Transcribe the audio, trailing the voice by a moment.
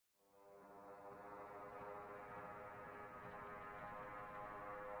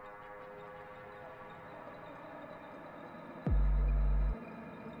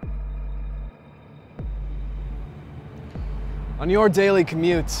On your daily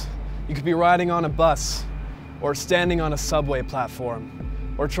commute, you could be riding on a bus, or standing on a subway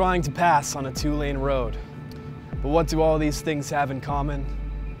platform, or trying to pass on a two-lane road. But what do all these things have in common?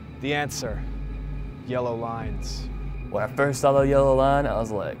 The answer: yellow lines. When I first saw the yellow line, I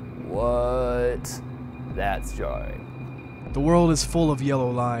was like, what? That's jarring. The world is full of yellow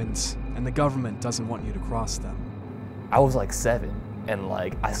lines, and the government doesn't want you to cross them. I was like 7, and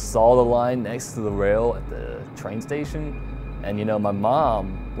like I saw the line next to the rail at the train station, and you know, my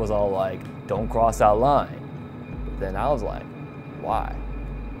mom was all like, don't cross that line. But then I was like, why?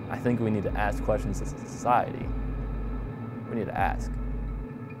 I think we need to ask questions as a society. We need to ask,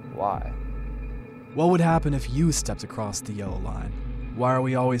 why? What would happen if you stepped across the yellow line? Why are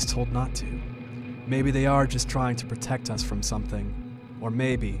we always told not to? Maybe they are just trying to protect us from something, or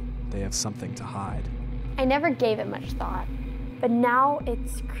maybe they have something to hide. I never gave it much thought, but now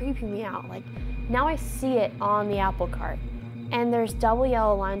it's creeping me out. Like, now I see it on the AppalCart, and there's double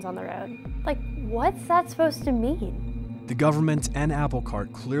yellow lines on the road. Like, what's that supposed to mean? The government and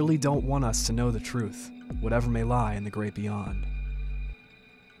AppalCart clearly don't want us to know the truth, whatever may lie in the great beyond.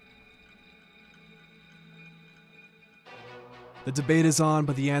 The debate is on,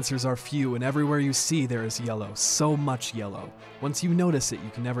 but the answers are few, and everywhere you see there is yellow, so much yellow. Once you notice it,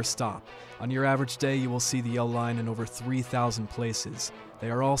 you can never stop. On your average day, you will see the yellow line in over 3,000 places. They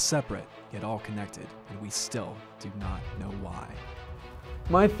are all separate, yet all connected, and we still do not know why.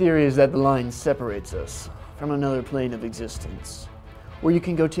 My theory is that the line separates us from another plane of existence, where you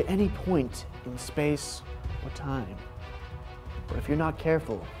can go to any point in space or time. But if you're not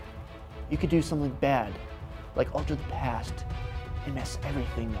careful, you could do something bad, like alter the past and mess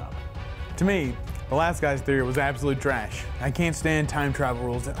everything up. To me, the last guy's theory was absolute trash. I can't stand time travel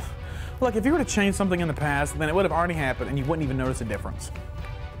rules. Look, if you were to change something in the past, then it would have already happened and you wouldn't even notice a difference.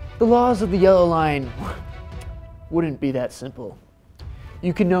 The laws of the yellow line wouldn't be that simple.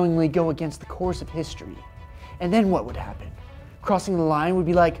 You could knowingly go against the course of history. And then what would happen? Crossing the line would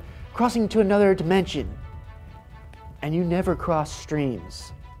be like crossing to another dimension. And you never cross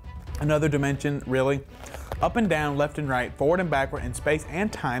streams. Another dimension, really? Up and down, left and right, forward and backward, in space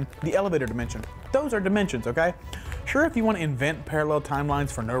and time, the elevator dimension. Those are dimensions, okay? Sure, if you want to invent parallel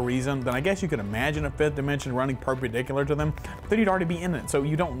timelines for no reason, then I guess you could imagine a 5th dimension running perpendicular to them, but then you'd already be in it, so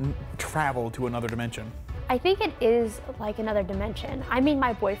you don't travel to another dimension. I think it is like another dimension. I mean,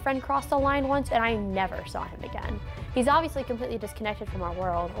 my boyfriend crossed a line once and I never saw him again. He's obviously completely disconnected from our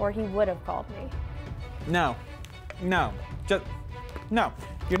world, or he would have called me. No,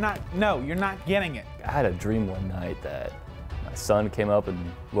 you're not getting it. I had a dream one night that my son came up and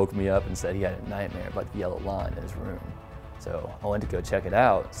woke me up and said he had a nightmare about the yellow line in his room. So I went to go check it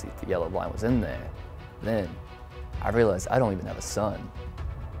out, see if the yellow line was in there. Then I realized I don't even have a son.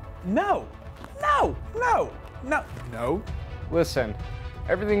 No. Listen,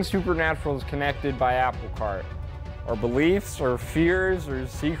 everything supernatural is connected by AppalCart. Our beliefs, our fears, our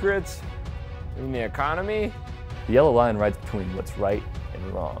secrets, in the economy. The yellow line rides between what's right and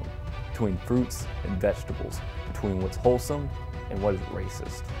wrong, between fruits and vegetables, between what's wholesome and what is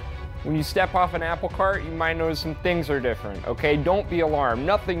racist. When you step off an AppalCart, you might notice some things are different, okay? Don't be alarmed.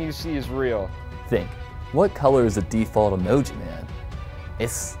 Nothing you see is real. Think, what color is the default emoji, man?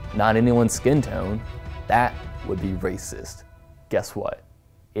 It's not anyone's skin tone. That would be racist. Guess what?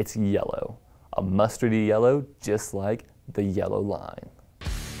 It's yellow. A mustardy yellow, just like the yellow line.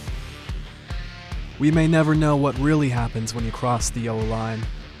 We may never know what really happens when you cross the yellow line,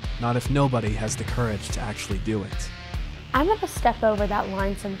 not if nobody has the courage to actually do it. I'm gonna step over that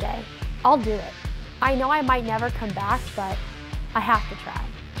line someday. I'll do it. I know I might never come back, but I have to try.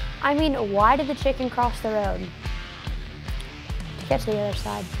 I mean, why did the chicken cross the road? To get to the other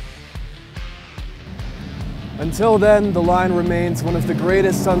side. Until then, the line remains one of the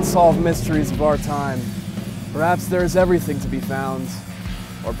greatest unsolved mysteries of our time. Perhaps there is everything to be found,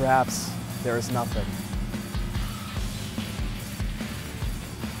 or perhaps there is nothing.